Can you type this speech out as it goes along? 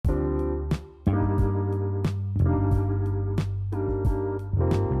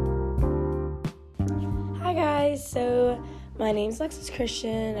guys, so my name's Alexis Christian,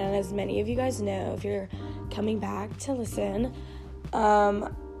 and as many of you guys know, if you're coming back to listen,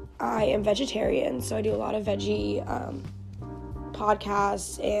 I am vegetarian, so I do a lot of veggie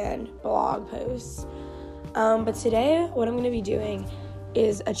podcasts and blog posts, but today what I'm going to be doing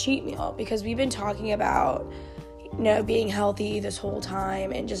is a cheat meal, because we've been talking about, being healthy this whole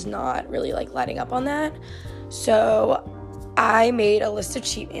time and just not really letting up on that. So I made a list of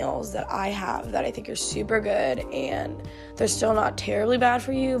cheat meals that I have that I think are super good, and they're still not terribly bad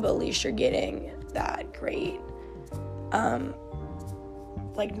for you, but at least you're getting that great,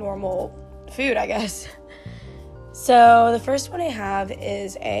 normal food, I guess. So the first one I have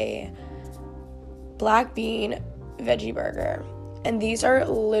is a black bean veggie burger, and these are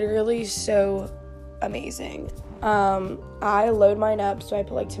literally so amazing. I load mine up, so I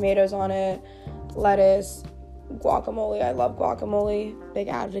put tomatoes on it, lettuce, guacamole. I love guacamole, big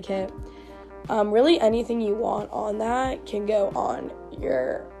advocate. Really anything you want on that can go on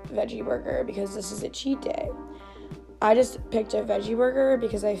your veggie burger, because this is a cheat day. I just picked a veggie burger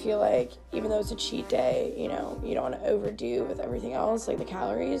because I feel like even though it's a cheat day, you don't want to overdo with everything else, the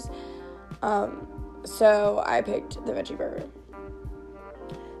calories. So I picked the veggie burger.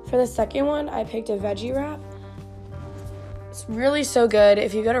 For the second one, I picked a veggie wrap. It's really so good.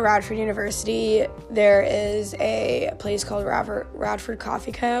 If you go to Radford University, there is a place called Radford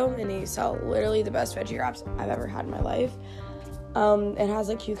Coffee Co., and they sell literally the best veggie wraps I've ever had in my life. It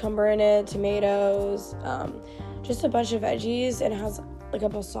has cucumber in it, tomatoes, just a bunch of veggies, and it has a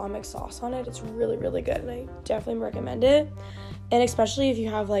balsamic sauce on it. It's really, really good, and I definitely recommend it. And especially if you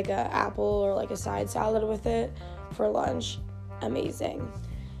have a apple or a side salad with it for lunch, amazing.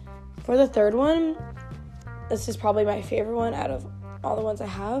 For the third one, this is probably my favorite one out of all the ones I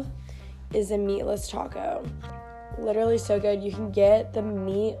have, is a meatless taco. Literally so good. You can get the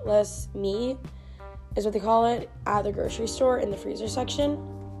meatless meat, is what they call it, at the grocery store in the freezer section.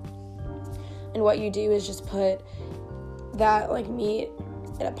 And what you do is just put that meat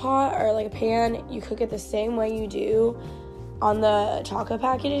in a pot or a pan. You cook it the same way you do on the taco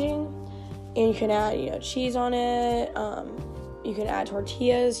packaging, and you can add cheese on it. You can add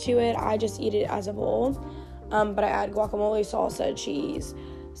tortillas to it. I just eat it as a bowl. But I add guacamole, salsa, cheese,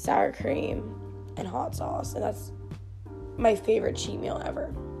 sour cream, and hot sauce. And that's my favorite cheat meal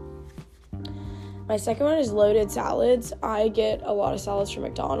ever. My second one is loaded salads. I get a lot of salads from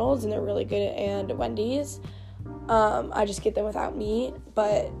McDonald's, and they're really good, and Wendy's. I just get them without meat,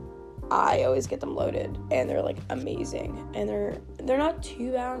 but I always get them loaded, and they're amazing. And they're not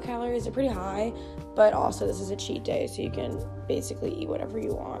too bad on calories. They're pretty high, but also this is a cheat day, so you can basically eat whatever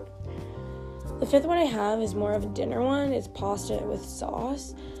you want. The fifth one I have is more of a dinner one. It's pasta with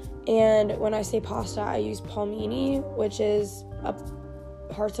sauce. And when I say pasta, I use palmini, which is a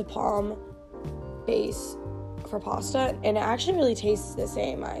hearts of palm base for pasta. And it actually really tastes the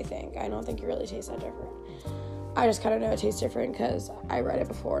same, I think. I don't think it really tastes that different. I just kind of know it tastes different because I read it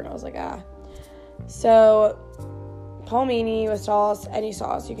before and I was So, palmini with sauce, any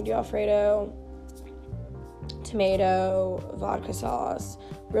sauce. You can do Alfredo, tomato, vodka sauce,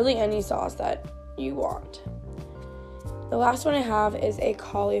 really any sauce that you want. The last one I have is a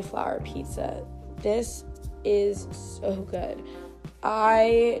cauliflower pizza. This is so good.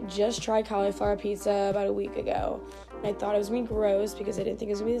 I just tried cauliflower pizza about a week ago, and I thought it was going to be gross because I didn't think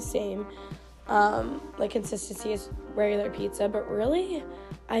it was going to be the same consistency as regular pizza, but really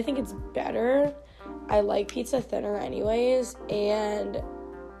I think it's better. I like pizza thinner anyways, and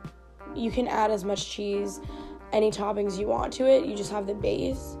you can add as much cheese, any toppings you want to it. You just have the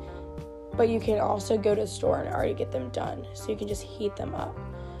base, but you can also go to the store and already get them done, so you can just heat them up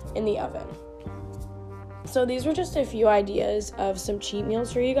in the oven. So these were just a few ideas of some cheat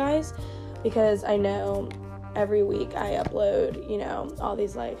meals for you guys, because I know every week I upload, all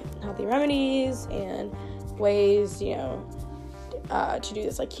these healthy remedies and ways, to do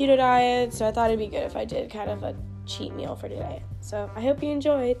this keto diet. So I thought it'd be good if I did kind of a cheat meal for today. So I hope you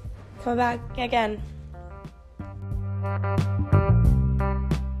enjoyed. Come back again.